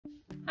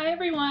Hi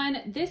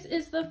everyone, this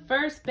is the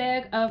first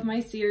bag of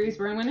my series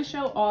where I'm going to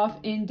show off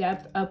in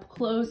depth up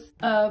close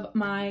of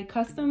my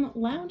custom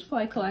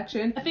Loungefly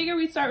collection. I figured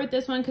we'd start with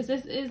this one because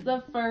this is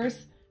the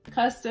first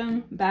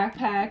custom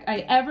backpack I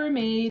ever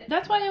made.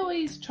 That's why I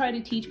always try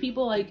to teach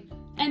people, like,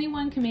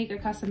 anyone can make a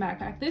custom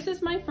backpack. This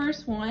is my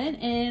first one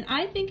and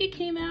I think it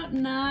came out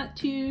not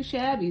too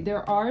shabby.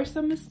 There are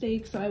some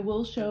mistakes, so I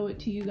will show it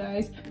to you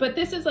guys, but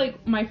this is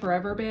like my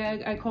forever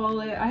bag, I call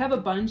it. I have a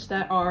bunch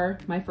that are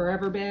my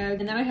forever bag,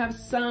 and then I have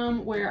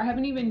some where I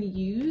haven't even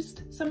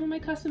used some of my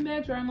custom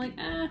bags where I'm like,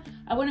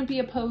 I wouldn't be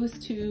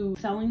opposed to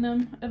selling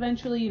them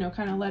eventually, you know,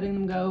 kind of letting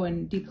them go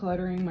and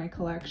decluttering my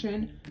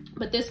collection.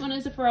 But this one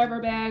is a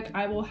forever bag.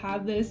 I will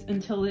have this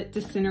until it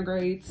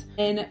disintegrates.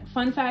 And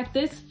fun fact,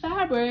 this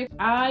fabric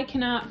I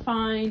cannot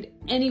find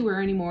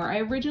anywhere anymore. I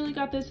originally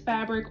got this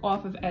fabric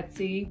off of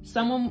Etsy.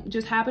 Someone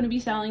just happened to be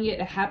selling it.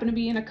 It happened to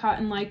be in a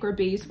cotton lycra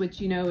base, which,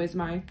 you know, is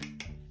my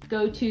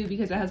go-to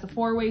because it has the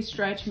 4-way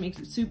stretch, makes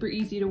it super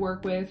easy to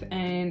work with,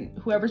 and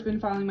whoever's been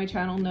following my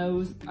channel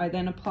knows I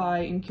then apply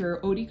Incure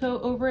Eau de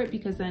Coat over it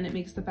because then it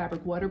makes the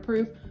fabric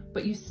waterproof,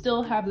 but you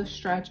still have the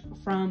stretch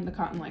from the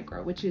cotton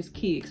lycra, which is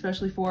key,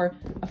 especially for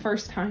a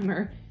first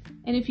timer.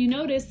 And if you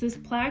notice, this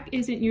plaque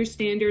isn't your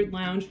standard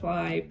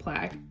Loungefly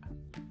plaque.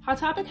 Hot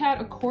Topic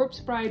had a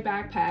corpsebride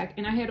backpack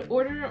and I had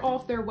ordered it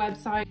off their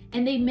website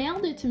and they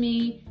mailed it to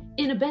me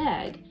in a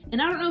bag.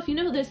 And I don't know if you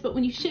know this, but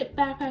when you ship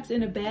backpacks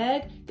in a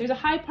bag, there's a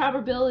high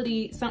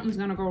probability something's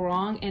gonna go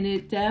wrong, and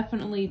it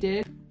definitely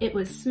did. It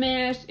was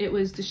smashed, it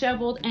was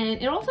disheveled,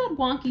 and it also had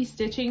wonky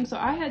stitching, so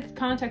I had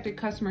contacted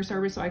customer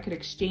service so I could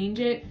exchange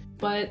it,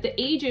 but the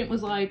agent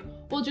was like,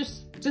 well,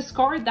 just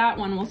discard that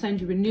one, we'll send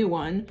you a new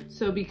one.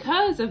 So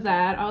because of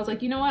that, I was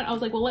like, you know what? I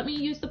was like, well, let me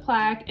use the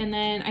plaque, and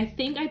then I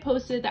think I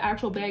posted the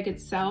actual bag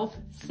itself,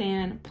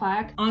 San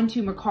plaque,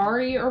 onto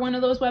Mercari or one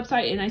of those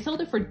websites, and I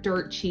sold it for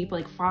dirt cheap,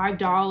 like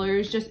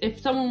 $5, just if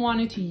someone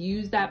wanted to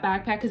use that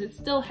backpack, because it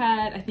still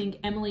had, I think,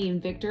 Emily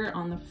and Victor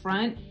on the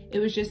front. It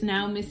was just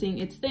now missing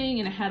its thing,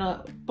 and it had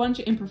a bunch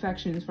of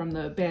imperfections from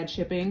the bad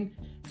shipping.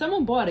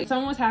 Someone bought it.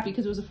 Someone was happy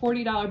because it was a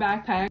 $40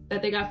 backpack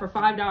that they got for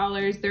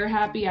 $5. They're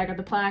happy. I got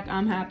the plaque.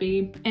 I'm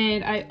happy.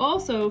 And I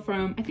also,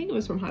 from, I think it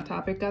was from Hot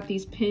Topic, got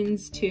these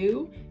pins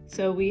too.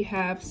 So we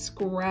have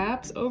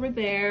Scraps over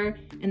there,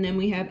 and then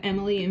we have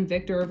Emily and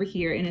Victor over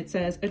here, and it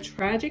says A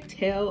Tragic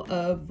Tale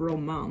of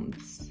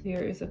Romance. Here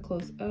is a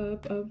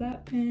close-up of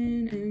that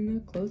pin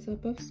and a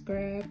close-up of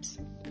Scraps.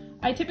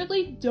 I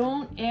typically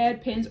don't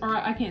add pins, or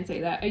I can't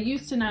say that. I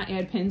used to not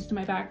add pins to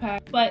my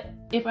backpack, but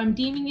if I'm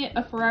deeming it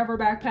a forever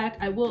backpack,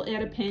 I will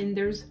add a pin.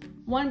 There's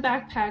one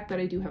backpack that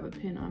I do have a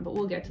pin on, but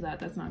we'll get to that.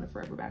 That's not a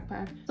forever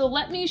backpack. So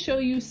let me show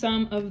you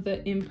some of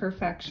the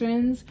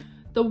imperfections.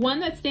 The one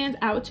that stands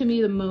out to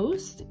me the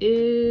most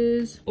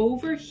is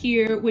over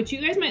here, which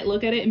you guys might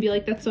look at it and be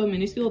like, that's so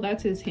minuscule.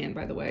 That's his hand,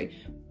 by the way.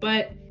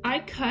 But I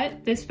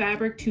cut this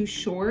fabric too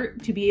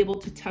short to be able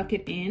to tuck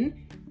it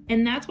in.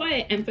 And that's why I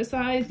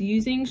emphasize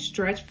using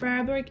stretch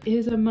fabric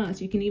is a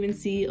must. You can even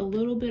see a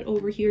little bit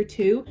over here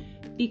too,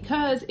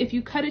 because if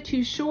you cut it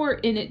too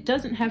short and it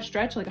doesn't have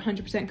stretch, like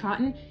 100%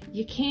 cotton,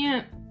 you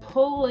can't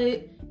pull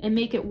it and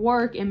make it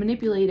work and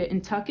manipulate it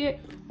and tuck it,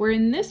 where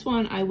in this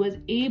one I was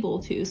able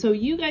to. So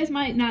you guys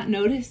might not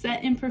notice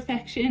that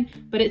imperfection,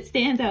 but it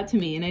stands out to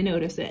me and I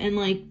notice it. And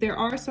like, there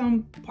are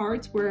some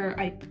parts where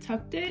I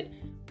tucked it,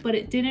 but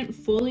it didn't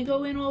fully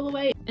go in all the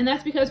way. And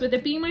that's because with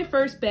it being my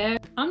first bag,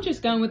 I'm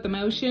just going with the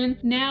motion.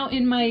 Now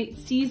in my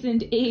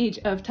seasoned age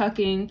of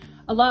tucking,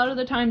 a lot of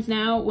the times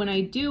now when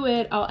I do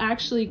it, I'll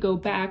actually go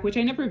back, which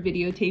I never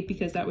videotape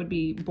because that would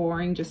be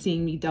boring just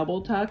seeing me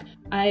double tuck.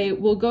 I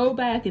will go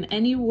back, and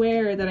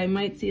anywhere that I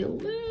might see a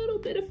little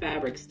bit of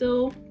fabric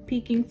still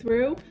peeking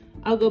through,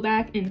 I'll go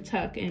back and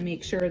tuck and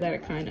make sure that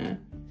it kind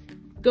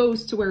of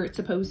goes to where it's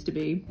supposed to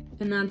be.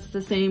 And that's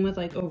the same with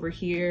like over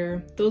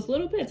here. Those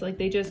little bits, like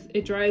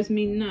it drives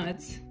me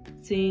nuts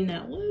seeing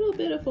that little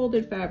bit of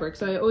folded fabric.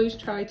 So I always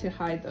try to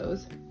hide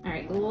those. All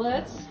right,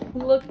 let's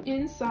look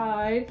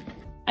inside.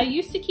 I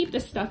used to keep the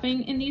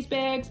stuffing in these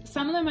bags.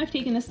 Some of them I've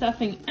taken the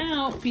stuffing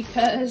out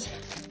because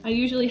I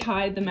usually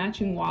hide the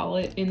matching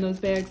wallet in those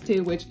bags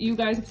too, which you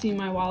guys have seen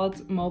my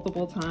wallets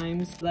multiple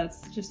times.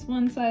 That's just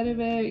one side of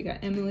it. You got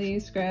Emily,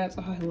 Scraps.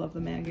 Oh, I love the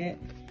maggot.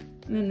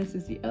 And then this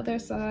is the other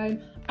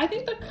side. I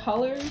think the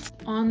colors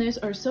on this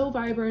are so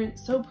vibrant,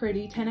 so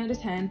pretty, 10 out of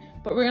 10.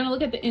 But we're gonna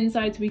look at the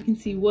inside so we can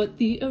see what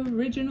the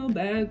original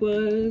bag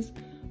was.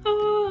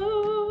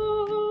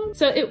 Oh.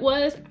 So it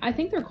was, I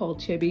think they're called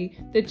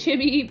Chibi, the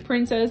Chibi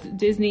Princess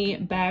Disney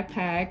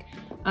backpack.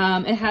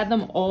 It had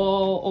them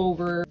all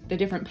over the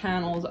different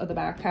panels of the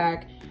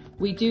backpack.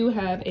 We do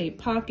have a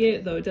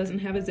pocket, though it doesn't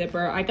have a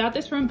zipper. I got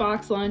this from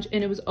Box Lunch,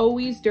 and it was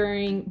always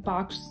during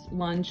Box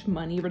Lunch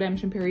money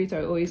redemption period, so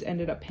I always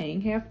ended up paying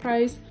half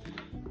price.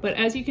 But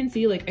as you can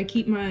see, like, I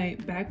keep my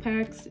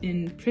backpacks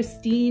in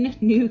pristine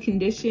new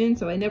condition,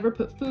 so I never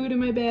put food in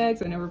my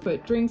bags, I never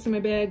put drinks in my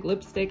bag,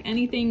 lipstick,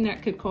 anything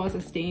that could cause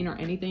a stain or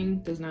anything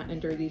does not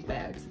enter these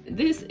bags.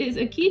 This is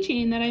a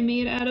keychain that I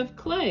made out of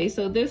clay.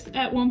 So this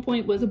at one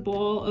point was a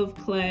ball of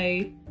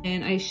clay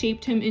and I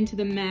shaped him into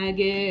the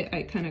maggot.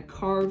 I kind of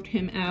carved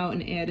him out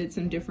and added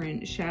some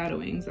different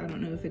shadowings. I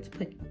don't know if it's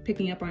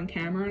picking up on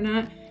camera or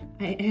not.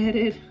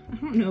 I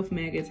don't know if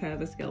maggots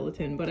have a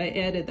skeleton, but I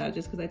added that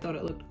just because I thought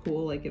it looked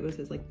cool. Like it was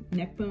his like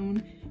neck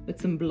bone with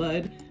some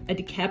blood. I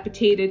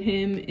decapitated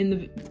him. In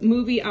the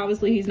movie,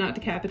 obviously he's not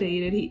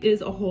decapitated. He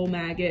is a whole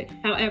maggot.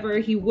 However,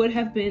 he would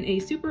have been a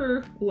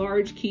super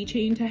large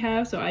keychain to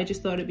have, so I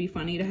just thought it'd be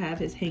funny to have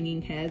his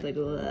hanging head like,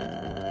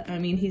 ugh. I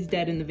mean, he's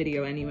dead in the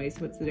video anyway,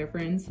 so what's the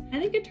difference? I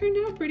think it turned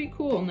out pretty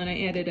cool, and then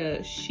I added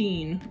a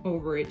sheen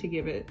over it to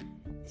give it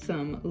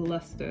some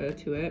luster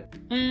to it.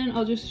 And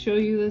I'll just show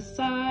you the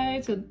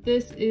side. So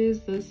this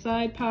is the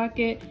side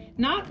pocket.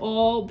 Not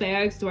all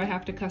bags do I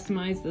have to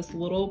customize this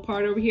little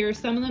part over here.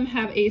 Some of them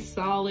have a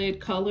solid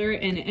color,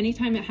 and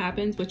anytime it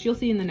happens, which you'll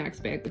see in the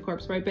next bag, the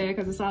corpsebride bag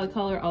has a solid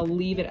color, I'll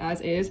leave it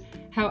as is.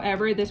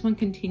 However, this one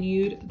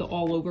continued the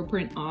all over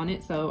print on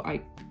it, so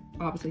I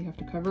obviously have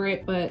to cover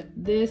it. But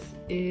this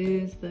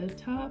is the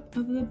top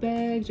of the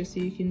bag, just so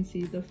you can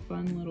see the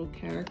fun little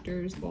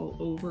characters all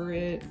over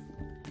it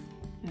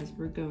as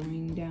we're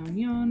going down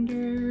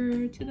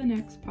yonder to the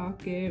next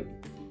pocket.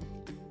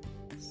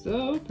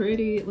 So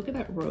pretty. Look at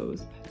that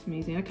rose. That's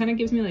amazing. It kind of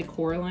gives me like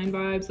Coraline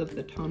vibes of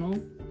the tunnel.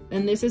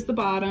 And this is the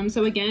bottom.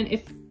 So again,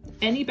 if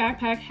any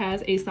backpack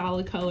has a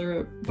solid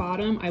color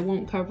bottom, I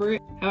won't cover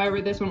it.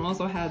 However, this one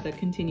also had the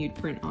continued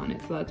print on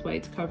it, so that's why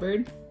it's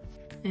covered.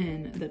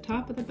 And the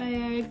top of the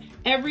bag,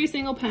 every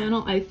single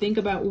panel, I think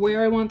about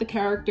where I want the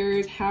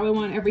characters, how I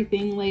want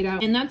everything laid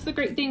out. And that's the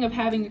great thing of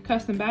having a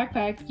custom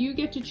backpack. You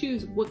get to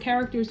choose what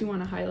characters you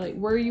want to highlight,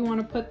 where you want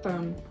to put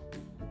them,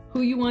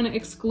 who you want to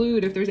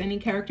exclude if there's any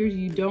characters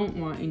you don't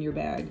want in your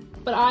bag.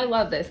 But I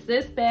love this.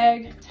 This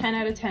bag, 10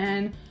 out of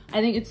 10. I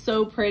think it's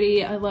so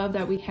pretty. I love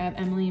that we have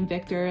Emily and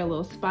Victor, a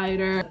little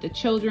spider, the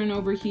children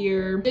over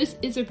here. This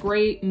is a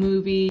great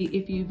movie.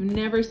 If you've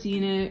never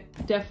seen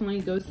it,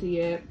 definitely go see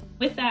it.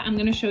 With that, I'm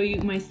gonna show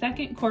you my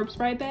second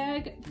corpsebride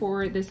bag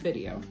for this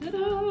video.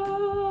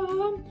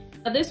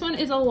 Ta-da! This one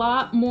is a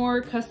lot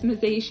more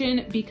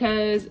customization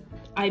because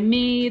I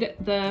made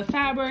the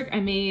fabric,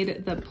 I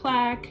made the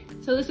plaque.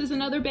 So this is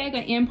another bag I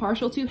am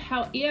partial to.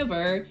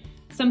 However,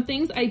 some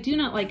things I do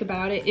not like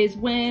about it is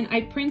when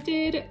I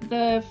printed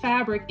the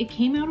fabric, it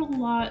came out a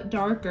lot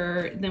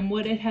darker than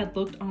what it had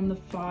looked on the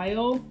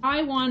file.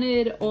 I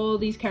wanted all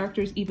these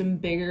characters even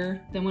bigger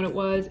than what it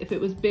was. If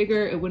it was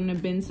bigger, it wouldn't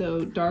have been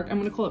so dark. I'm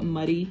gonna call it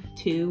muddy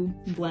too,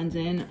 blends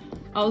in.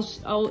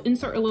 I'll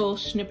insert a little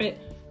snippet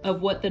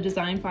of what the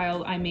design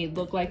file I made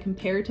look like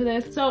compared to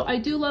this. So I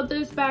do love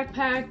this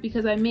backpack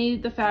because I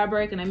made the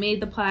fabric and I made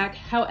the plaque.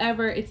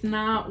 However, it's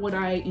not what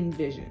I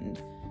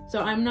envisioned. So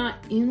I'm not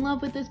in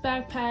love with this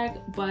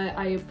backpack, but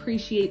I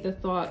appreciate the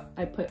thought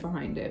I put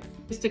behind it.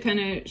 Just to kind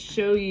of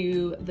show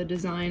you the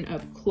design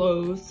up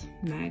close.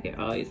 Maggot,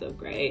 oh, he's so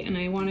great. And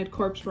I wanted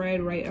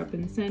corpsebride right up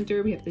in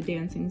center. We have the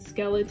dancing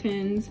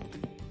skeletons.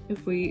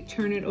 If we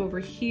turn it over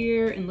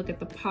here and look at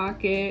the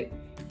pocket,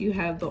 you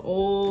have the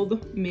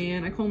old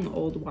man. I call him the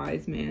old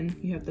wise man.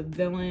 You have the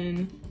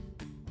villain,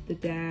 the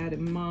dad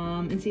and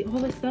mom. And see, all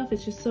this stuff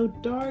is just so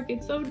dark.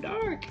 It's so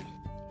dark.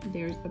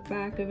 There's the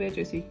back of it,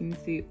 just so you can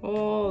see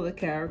all the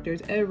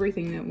characters,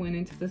 everything that went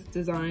into this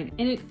design.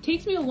 And it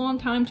takes me a long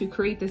time to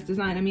create this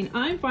design. I mean,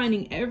 I'm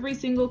finding every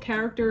single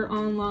character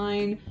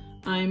online.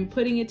 I'm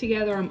putting it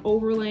together, I'm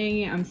overlaying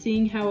it, I'm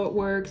seeing how it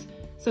works.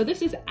 So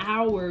this is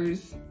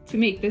hours to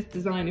make this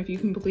design, if you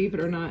can believe it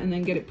or not, and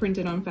then get it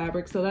printed on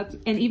fabric. So that's,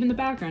 and even the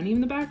background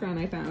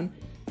I found.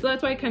 So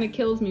that's why it kind of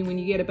kills me when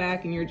you get it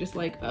back and you're just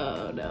like,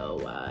 oh no,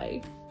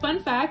 why? Fun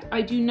fact,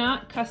 I do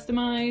not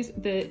customize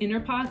the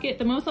inner pocket.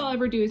 The most I'll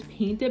ever do is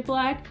paint it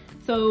black.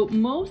 So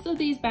most of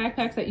these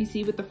backpacks that you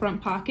see with the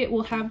front pocket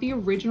will have the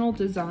original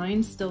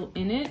design still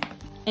in it.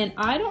 And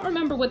I don't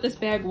remember what this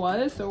bag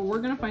was, so we're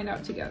gonna find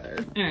out together.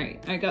 All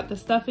right, I got the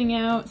stuffing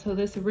out. So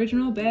this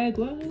original bag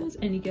was,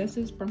 any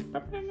guesses?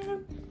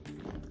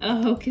 A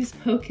Hocus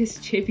Pocus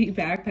chibi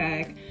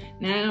backpack.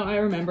 Now I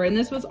remember, and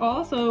this was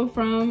also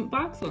from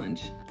Box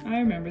Lunch. I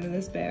remember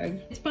this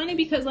bag. It's funny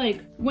because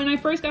like when I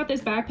first got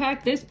this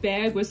backpack, this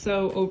bag was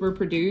so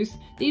overproduced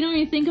that you don't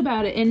even think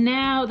about it. And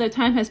now that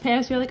time has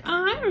passed, you're like,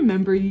 oh, I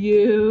remember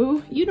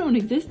you. You don't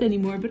exist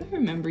anymore, but I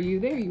remember you.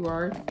 There you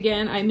are.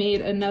 Again, I made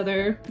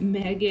another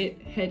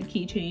maggot head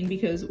keychain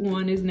because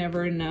one is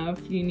never enough.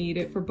 You need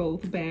it for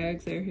both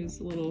bags. There's his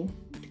little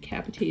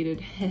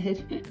decapitated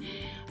head.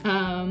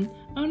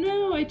 Oh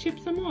no, I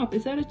chipped some off.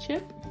 Is that a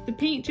chip? The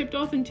paint chipped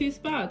off in 2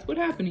 spots. What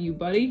happened to you,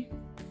 buddy?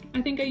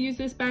 I think I used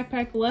this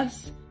backpack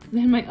less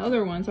than my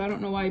other one, so I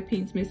don't know why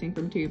paint's missing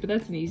from 2, but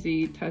that's an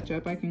easy touch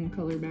up. I can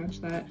color match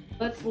that.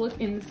 Let's look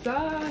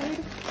inside.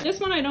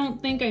 This one I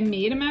don't think I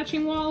made a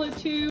matching wallet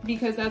to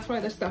because that's why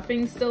the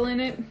stuffing's still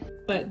in it.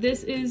 but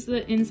this is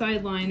the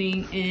inside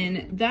lining,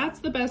 and that's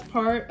the best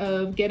part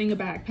of getting a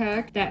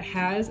backpack that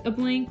has a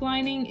blank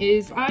lining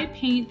is I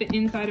paint the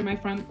inside of my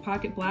front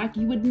pocket black.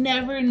 You would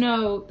never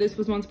know this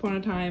was once upon a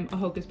time a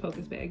Hocus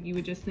Pocus bag. You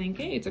would just think,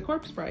 hey, it's a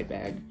Corpse Bride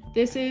bag.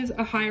 This is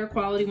a higher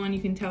quality one,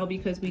 you can tell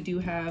because we do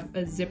have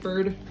a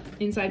zippered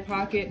inside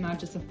pocket, not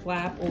just a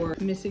flap or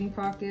missing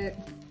pocket.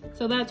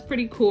 So that's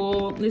pretty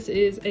cool. This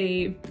is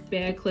a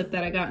bag clip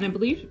that I got, and I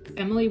believe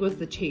Emily was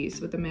the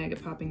chase with the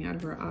maggot popping out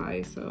of her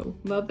eye, so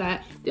love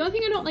that. The only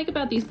thing I don't like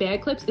about these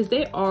bag clips is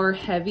they are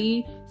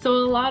heavy. So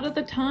a lot of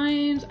the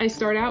times I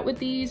start out with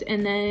these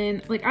and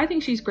then, like, I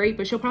think she's great,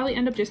 but she'll probably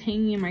end up just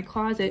hanging in my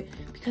closet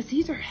because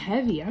these are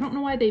heavy. I don't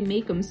know why they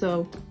make them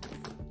so,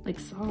 like,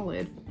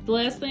 solid. The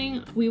last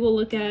thing we will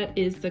look at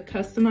is the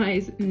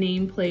customized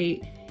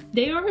nameplate.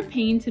 They are a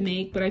pain to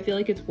make, but I feel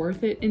like it's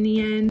worth it in the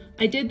end.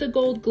 I did the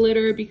gold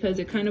glitter because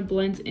it kind of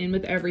blends in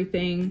with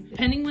everything.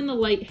 Depending when the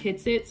light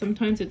hits it,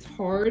 sometimes it's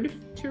hard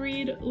to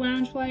read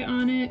Loungefly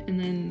on it, and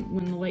then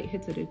when the light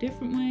hits it a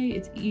different way,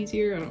 it's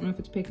easier. I don't know if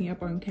it's picking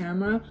up on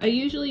camera. I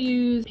usually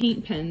use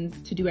paint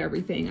pens to do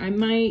everything. I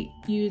might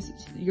use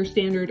your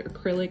standard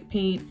acrylic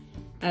paint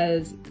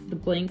as the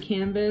blank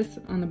canvas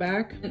on the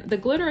back. The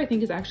glitter I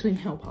think is actually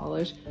nail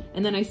polish,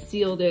 and then I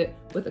sealed it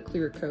with a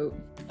clear coat.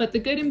 But the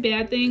good and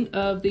bad thing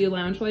of the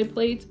Loungefly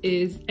plates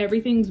is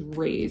everything's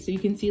raised. So you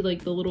can see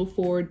like the little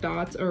 4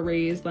 dots are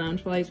raised,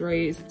 Loungefly's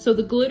raised. So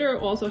the glitter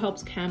also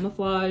helps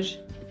camouflage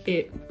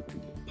it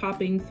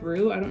popping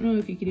through. I don't know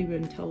if you could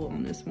even tell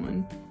on this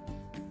one.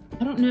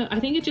 I don't know, I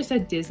think it just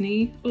said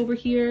Disney over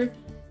here.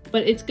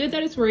 But it's good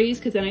that it's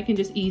raised because then I can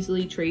just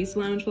easily trace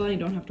Loungefly and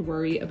don't have to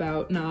worry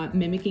about not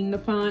mimicking the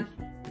font.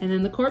 And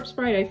then the Corpse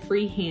Bride I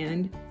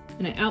freehand,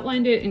 and I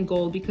outlined it in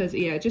gold because,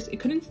 yeah, it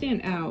couldn't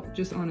stand out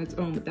just on its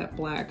own with that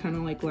black, kind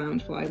of like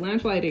Loungefly.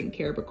 Loungefly I didn't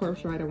care, but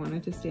Corpse Bride I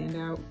wanted to stand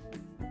out.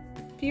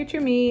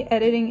 Future me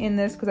editing in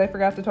this because I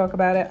forgot to talk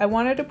about it. I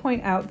wanted to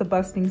point out the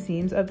busting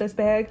seams of this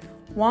bag.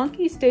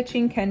 Wonky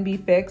stitching can be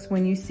fixed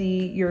when you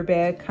see your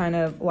bag kind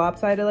of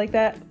lopsided like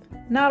that.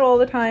 Not all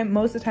the time,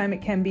 most of the time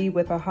it can be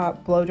with a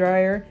hot blow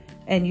dryer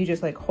and you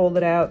just like hold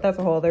it out. That's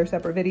a whole other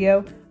separate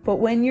video. But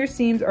when your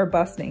seams are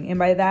busting, and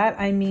by that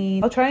I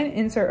mean, I'll try and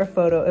insert a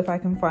photo if I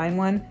can find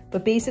one,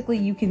 but basically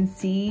you can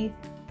see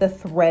the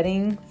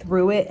threading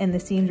through it and the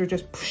seams are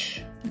just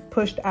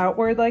pushed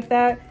outward like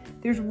that.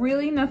 There's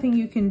really nothing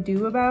you can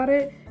do about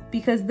it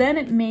because then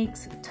it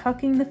makes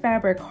tucking the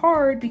fabric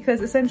hard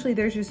because essentially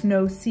there's just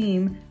no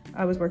seam.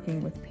 I was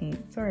working with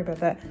paint, sorry about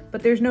that.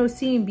 But there's no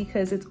seam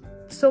because it's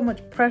so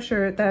much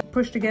pressure that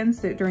pushed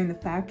against it during the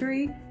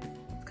factory.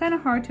 It's kind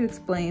of hard to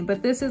explain,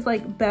 but this is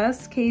like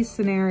best case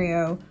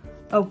scenario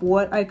of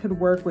what I could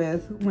work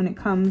with when it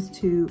comes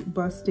to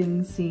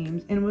busting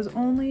seams. And it was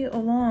only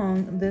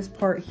along this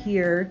part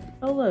here.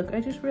 Oh look, I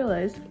just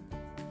realized,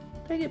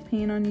 did I get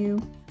paint on you?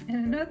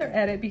 And another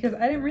edit because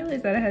I didn't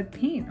realize that I had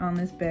paint on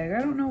this bag. I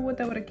don't know what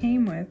that would have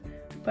came with.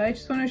 But I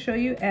just want to show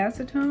you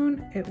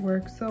acetone. It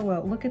works so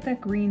well. Look at that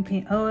green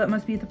paint. Oh, that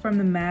must be from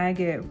the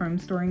maggot from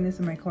storing this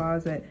in my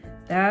closet.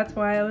 That's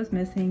why I was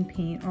missing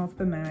paint off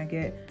the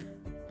maggot.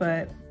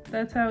 But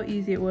that's how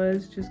easy it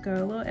was. Just got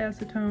a little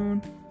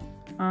acetone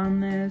on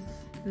this.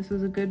 This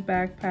was a good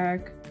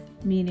backpack,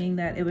 meaning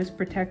that it was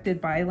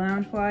protected by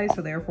Loungefly,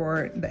 so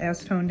therefore the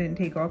acetone didn't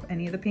take off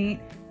any of the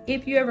paint.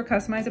 If you ever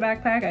customize a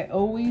backpack, I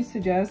always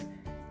suggest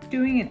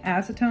doing an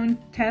acetone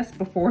test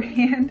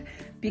beforehand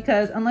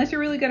because unless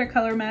you're really good at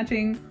color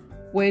matching,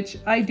 which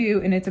I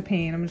do and it's a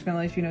pain, I'm just gonna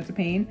let you know it's a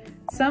pain,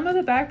 some of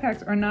the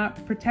backpacks are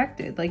not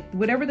protected. Like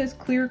whatever this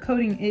clear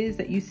coating is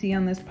that you see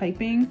on this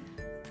piping,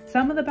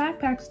 some of the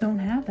backpacks don't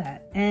have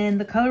that and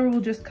the color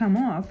will just come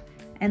off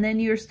and then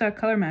you're stuck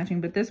color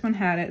matching, but this one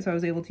had it, so I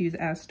was able to use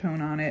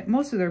acetone on it.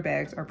 Most of their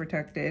bags are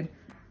protected.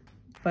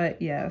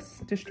 But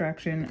yes,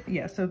 distraction.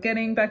 Yeah, so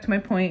getting back to my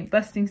point,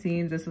 busting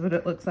seams, this is what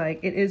it looks like.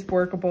 It is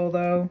workable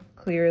though,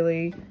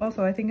 clearly.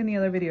 Also, I think in the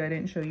other video I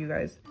didn't show you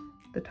guys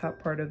the top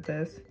part of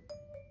this.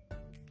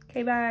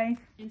 Okay, bye.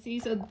 And see,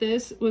 so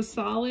this was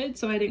solid,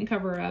 so I didn't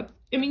cover up.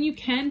 I mean, you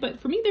can,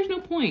 but for me, there's no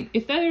point.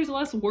 If there's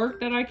less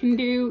work that I can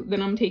do,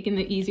 then I'm taking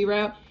the easy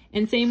route.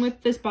 And same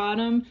with this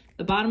bottom.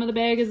 The bottom of the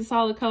bag is a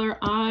solid color.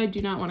 I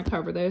do not want to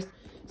cover this.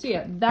 So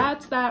yeah,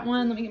 that's that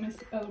one. Let me get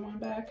my other one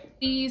back.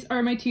 These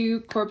are my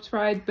 2 Corpse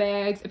Bride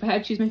bags. If I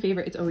had to choose my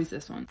favorite, it's always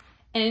this one.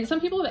 And some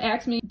people have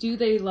asked me, do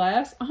they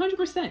last?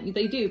 100%,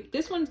 they do.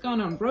 This one's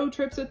gone on road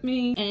trips with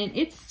me and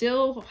it's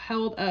still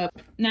held up.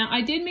 Now,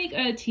 I did make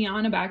a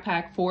Tiana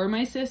backpack for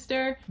my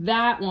sister.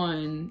 That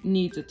one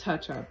needs a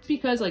touch up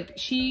because like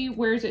she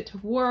wears it to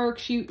work.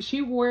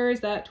 She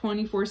wears that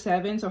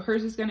 24/7. So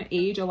hers is gonna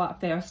age a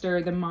lot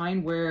faster than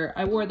mine where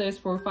I wore this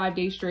for 5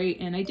 days straight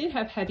and I did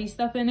have heavy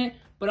stuff in it,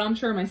 but I'm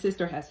sure my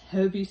sister has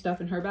heavy stuff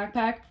in her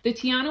backpack. The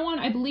Tiana one,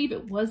 I believe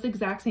it was the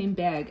exact same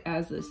bag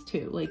as this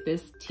too. Like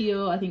this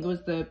teal, I think it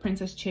was the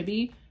Princess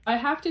Chibi. I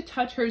have to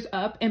touch hers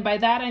up, and by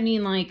that I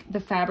mean like the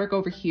fabric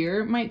over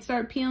here might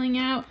start peeling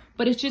out,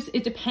 but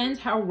it depends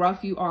how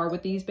rough you are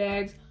with these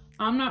bags.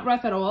 I'm not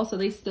rough at all, so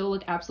they still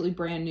look absolutely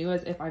brand new,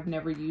 as if I've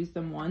never used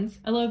them once.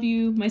 I love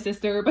you, my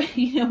sister, but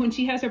you know, when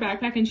she has her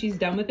backpack and she's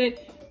done with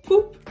it,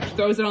 poop, she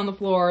throws it on the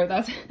floor.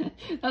 That's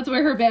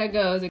where her bag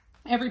goes.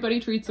 Everybody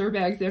treats their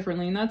bags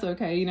differently, and that's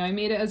okay. You know, I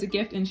made it as a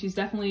gift and she's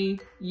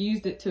definitely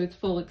used it to its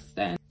full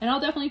extent. And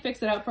I'll definitely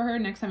fix it up for her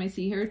next time I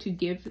see her to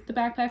give the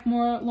backpack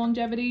more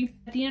longevity.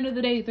 At the end of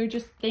the day, they're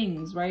just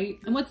things, right?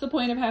 And what's the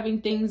point of having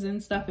things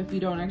and stuff if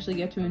you don't actually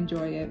get to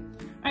enjoy it?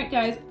 All right,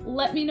 guys,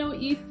 let me know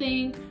what you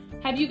think.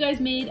 Have you guys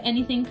made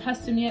anything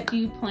custom yet? Do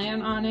you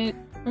plan on it?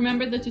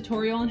 Remember, the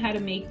tutorial on how to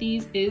make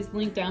these is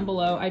linked down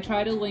below. I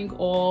try to link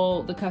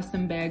all the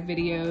custom bag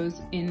videos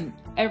in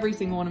every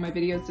single one of my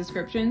videos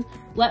descriptions.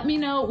 Let me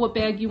know what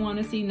bag you want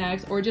to see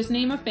next, or just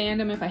name a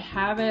fandom. If I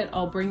have it,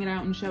 I'll bring it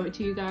out and show it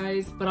to you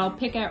guys, but I'll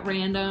pick at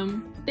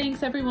random.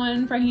 Thanks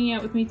everyone for hanging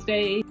out with me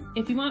today.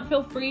 If you want,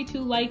 feel free to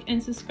like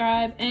and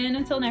subscribe, and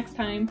until next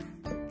time,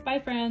 bye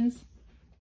friends.